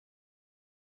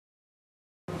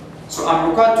So I'm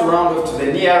required to round off to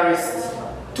the nearest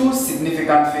two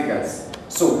significant figures.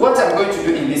 So what I'm going to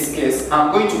do in this case,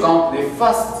 I'm going to count the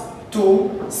first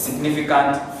two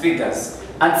significant figures.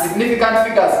 And significant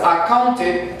figures are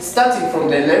counted starting from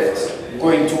the left,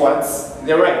 going towards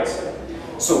the right.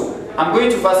 So I'm going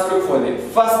to first look for the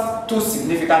first two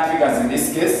significant figures in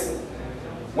this case.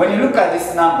 When you look at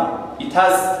this number, it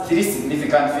has three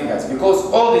significant figures because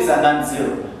all these are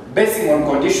non-zero, basing on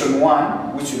condition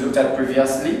 1, which we looked at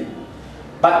previously.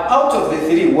 But out of the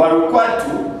three, we are required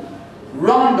to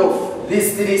round off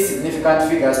these three significant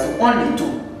figures to only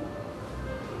 2.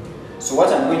 So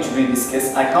what I'm going to do in this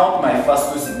case, I count my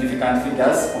first two significant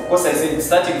figures. Of course, I said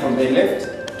starting from the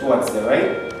left towards the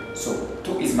right. So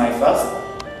 2 is my first,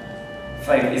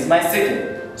 5 is my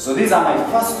second. So these are my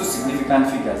first two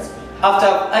significant figures. After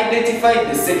I've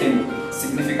identified the second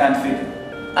significant figure,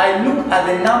 I look at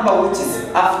the number which is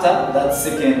after that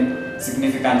second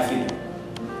significant figure.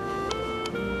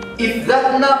 If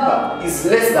that number is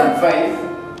less than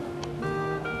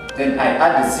 5, then I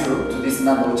add a 0 to this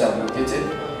number which I've located.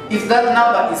 If that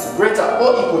number is greater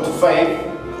or equal to 5,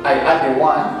 I add a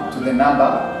 1 to the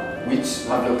number which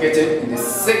I've located in the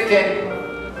second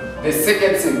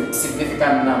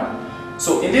significant number.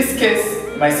 So in this case,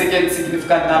 my second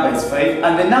significant number is 5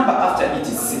 and the number after it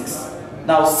is 6.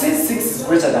 Now since 6 is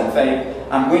greater than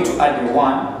 5, I'm going to add a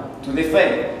 1 to the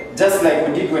 5. Just like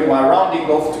we did when we were rounding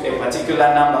off to a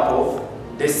particular number of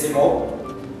decimal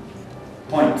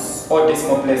points or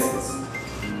decimal places.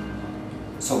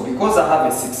 So because I have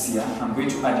a 6 here, I'm going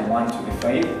to add a 1 to the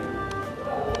 5.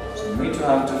 So I'm going to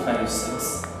have 2, 5,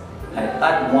 6. I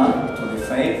add 1 to the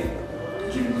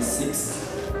 5, give me 6.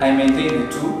 I maintain the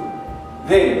 2.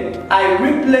 Then I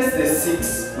replace the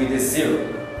 6 with a 0.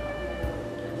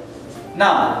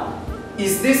 Now,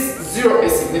 is this 0 a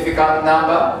significant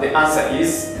number? The answer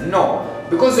is no.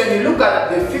 Because when you look at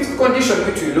the fifth condition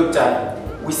which we looked at,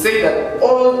 we say that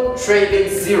all trailing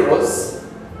zeros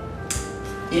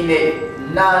in a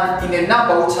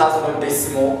number which has no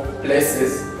decimal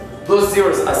places, those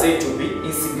zeros are said to be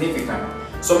insignificant.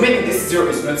 So meaning this 0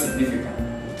 is not significant.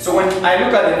 So when I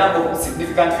look at the number of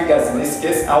significant figures in this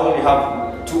case, I only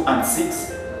have 2 and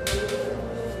 6.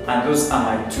 And those are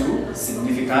my two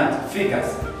significant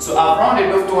figures. So I've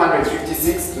rounded off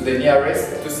 256 to the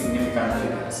nearest two significant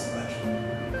figures.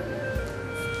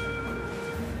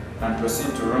 And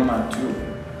proceed to Roman 2.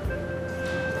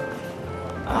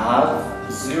 I have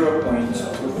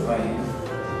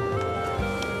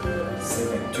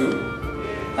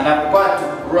 0.2572. And I'm required to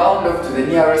round off to the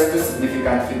nearest two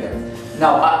significant figures.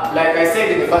 Now, like I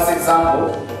said in the first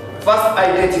example, first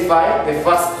identify the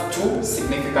first two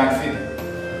significant figures.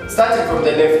 Starting from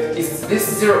the left, is this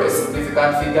 0 a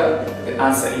significant figure? The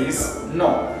answer is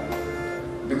no.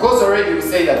 Because already we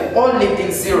say that all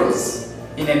leading zeros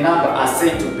in a number are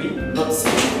said to be not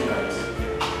significant.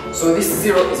 So this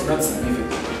 0 is not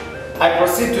significant. I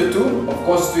proceed to 2. Of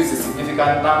course 2 is a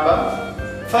significant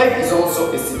number. 5 is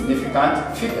also a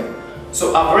significant figure.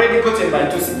 So I've already gotten my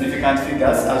two significant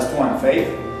figures as 2 and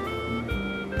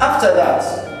 5. After that,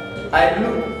 I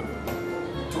look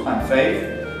 2 and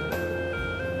 5.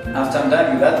 After I'm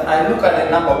done with that, I look at the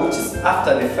number which is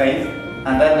after the 5,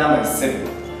 and that number is 7.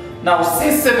 Now,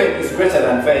 since 7 is greater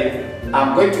than 5,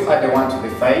 I'm going to add the 1 to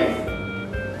the 5.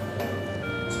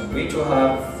 So I'm going to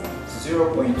have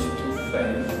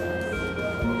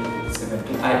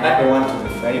 0.2572. I add the 1 to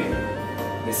the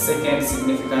 5, the second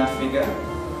significant figure.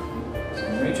 So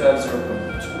I'm going to have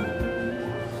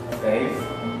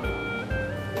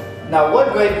 0.25. Now,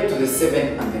 what do I do to the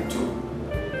 7 and the 2?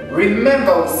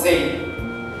 Remember, we say,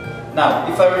 now,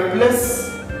 if I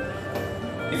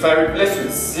replace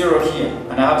with 0 here,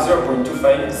 and I have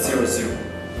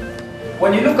 0.2500.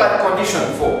 When you look at condition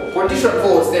 4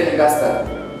 was telling us that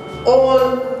all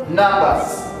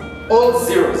numbers, all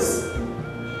zeros,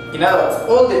 in other words,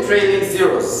 all the trailing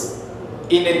zeros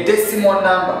in a decimal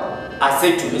number are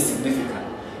said to be significant.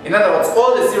 In other words,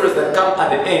 all the zeros that come at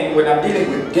the end when I'm dealing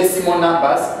with decimal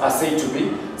numbers are said to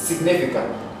be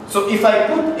significant. So if I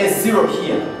put a 0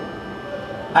 here,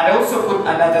 and I also put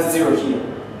another 0 here.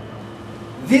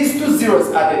 These two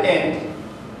zeros at the end,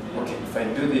 okay, if I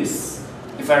do this,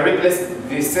 if I replace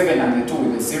the 7 and the 2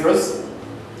 with the zeros,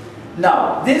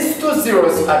 now these two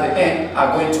zeros at the end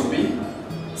are going to be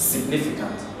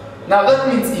significant. Now that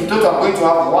means in total I'm going to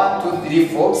have 1, 2, 3,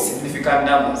 4 significant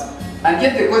numbers. And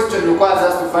yet the question requires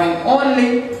us to find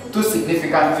only two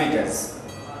significant figures.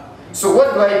 So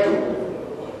what do?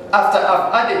 After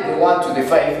I've added the 1 to the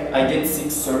 5, I get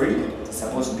 6, sorry. It's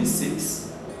supposed to be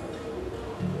 6.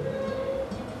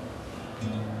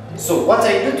 So what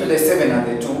I do to the 7 and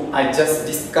the 2, I just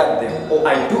discard them, or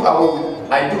I do away with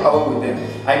I do away with them.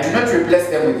 I do not replace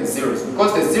them with the zeros,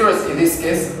 because the zeros in this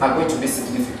case are going to be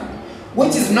significant.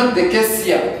 Which is not the case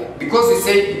here, because we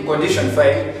say in condition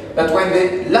 5 that when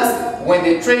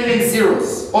the trailing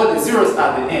zeros, all the zeros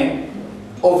at the end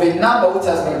of a number which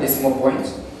has no decimal point,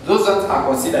 those ones are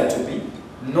considered to be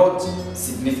not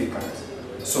significant.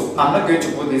 So I'm not going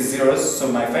to put the zeros, so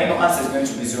my final answer is going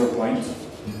to be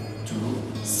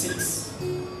 0.26.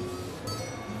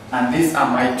 And these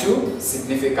are my two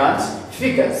significant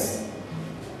figures.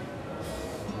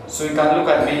 So you can look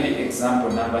at maybe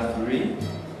example number 3,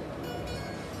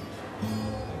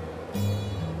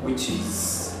 which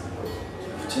is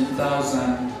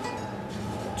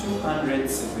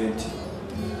 15,270.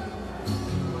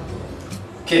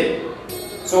 Okay,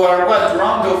 so we're required to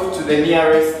round off to the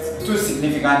nearest two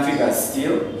significant figures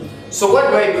still. So what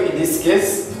do I do in this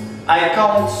case? I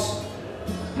count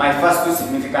my first two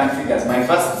significant figures. My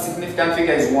first significant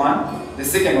figure is 1, the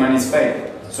second one is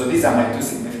 5. So these are my two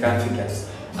significant figures.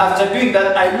 After doing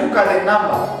that, I look at the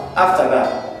number after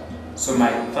that. So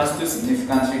my first two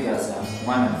significant figures are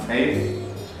 1 and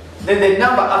 5. Then the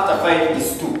number after 5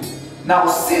 is 2. Now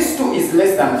since 2 is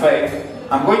less than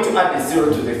 5, I'm going to add a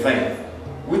 0 to the 5,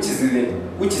 which is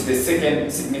the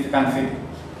second significant figure.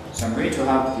 So I'm going to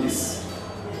have this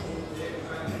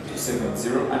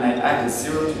 270, and I add a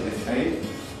 0 to the 5,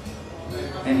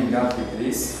 ending up with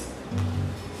this.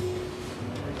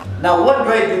 Now what do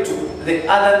I do to the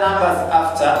other numbers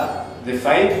after the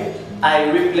 5?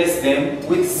 I replace them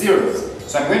with zeros.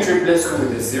 So I'm going to replace 2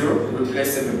 with a 0,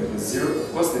 replace 7 with a 0.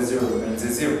 Of course the 0 remains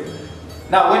a 0.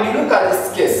 Now when you look at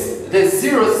this case, the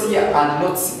zeros here are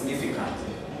not significant.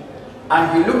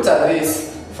 And we looked at this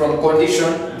from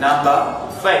condition number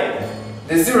 5.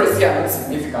 The zeros here are not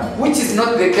significant, which is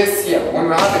not the case here when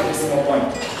we have a decimal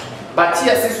point. But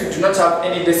here, since we do not have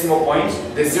any decimal point,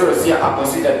 the zeros here are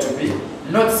considered to be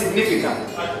not significant.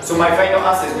 So my final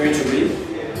answer is going to be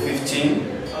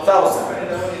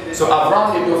 15,000. So I've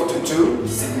rounded off to two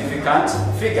significant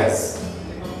figures.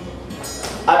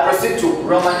 I proceed to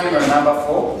Roman numeral number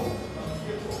 4.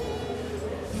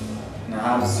 And I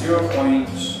have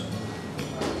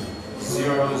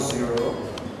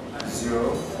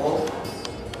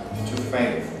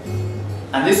 0.000425.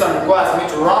 And this one requires me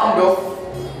to round off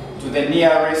to the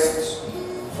nearest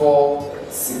 4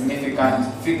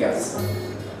 significant figures.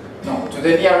 No, to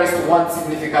the nearest 1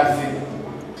 significant figure.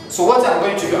 So what I'm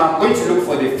going to do, I'm going to look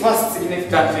for the first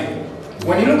significant figure.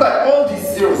 When you look at all these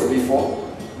zeros before,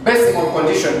 based on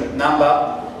condition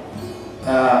number,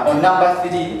 on number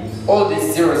 3, all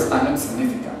these zeros are not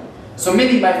significant. So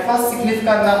meaning my first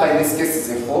significant number in this case is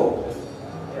a 4.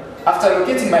 After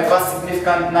locating my first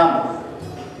significant number,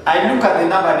 I look at the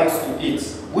number next to it,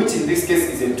 which in this case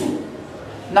is a 2.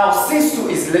 Now since 2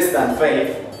 is less than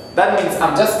 5, that means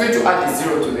I'm just going to add a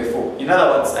 0 to the 4. In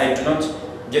other words, I do not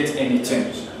get any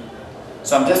change.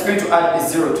 So I'm just going to add a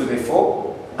 0 to the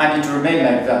 4, and it will remain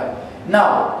like that.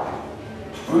 Now,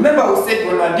 remember we said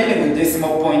when we're dealing with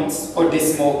decimal points or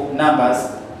decimal numbers,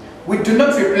 we do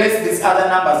not replace these other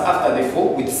numbers after the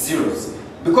 4 with zeros.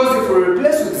 Because if we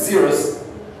replace with zeros,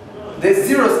 the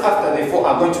zeros after the 4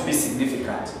 are going to be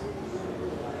significant.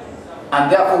 And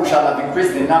therefore we shall have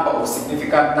increased the number of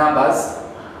significant numbers,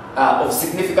 of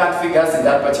significant figures in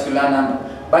that particular number.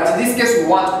 But in this case we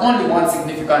want only one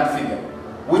significant figure,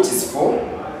 which is 4.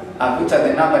 I put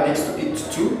the number next to it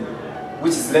 2,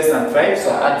 which is less than 5,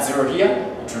 so I add 0 here,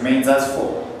 it remains as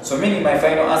 4. So meaning my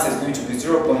final answer is going to be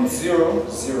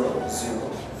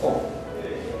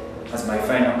 0.0004 as my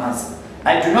final answer.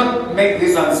 I do not make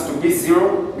these ones to be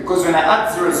 0, because when I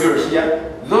add 0, 0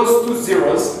 here, those two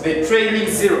zeros, the trailing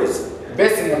zeros,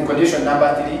 based on condition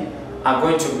number 3, are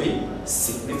going to be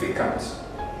significant.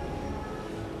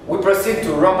 We proceed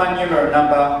to Roman numeral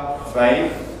number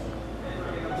 5.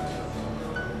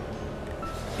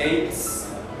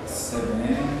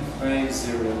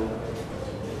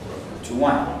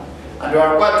 875021. And we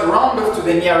are required to round off to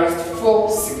the nearest 4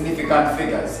 significant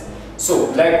figures.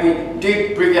 So, like we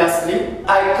did previously,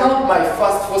 I count my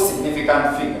first 4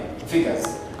 significant figures.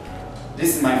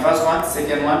 This is my first one,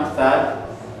 second one, third.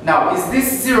 Now, is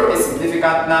this 0 a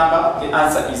significant number? The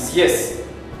answer is yes.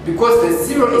 Because the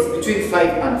 0 is between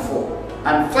 5 and 4.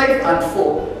 And 5 and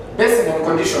 4, based on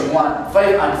condition 1,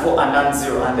 5 and 4 are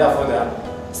non-zero, and therefore they are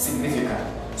significant.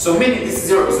 So meaning this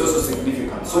 0 is also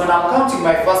significant. So when I'm counting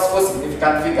my first 4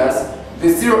 significant figures, the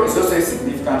 0 is also a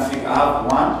significant figure. I have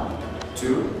 1,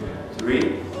 2,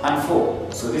 3, and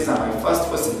 4. So these are my first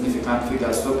 4 significant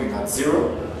figures stopping at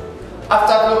 0.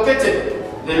 After I've located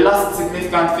the last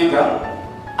significant figure,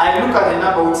 I look at the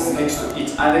number which is next to it,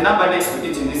 and the number next to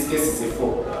it in this case is a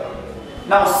 4.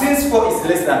 Now since 4 is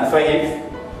less than 5,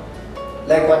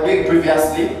 like we're doing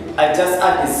previously, I just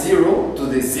add a 0 to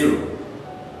the 0.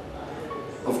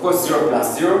 Of course, 0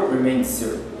 plus 0 remains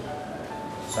 0.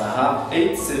 So I have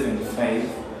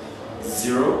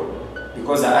 8750,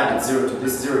 because I added 0 to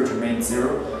this, 0, it remains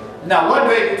 0. Now what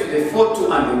do I do to the 4,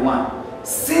 2, and the 1?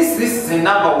 Since this is a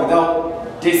number without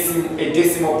a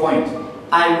decimal point,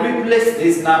 I replace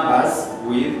these numbers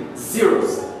with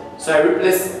zeros. So I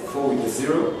replace 4 with a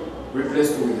 0,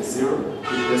 replace 2 with a 0,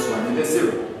 replace 1 with a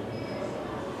 0.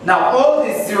 Now all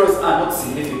these zeros are not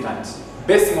significant,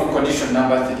 based on condition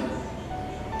number 3.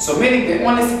 So meaning the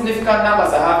only significant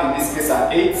numbers I have in this case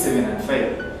are 8, 7, and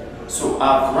 5. So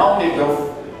I've rounded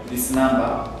off this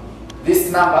number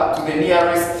to the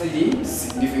nearest 3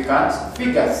 significant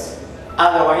figures.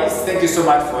 Otherwise, thank you so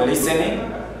much for listening,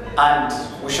 and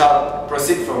we shall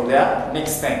proceed from there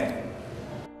next time.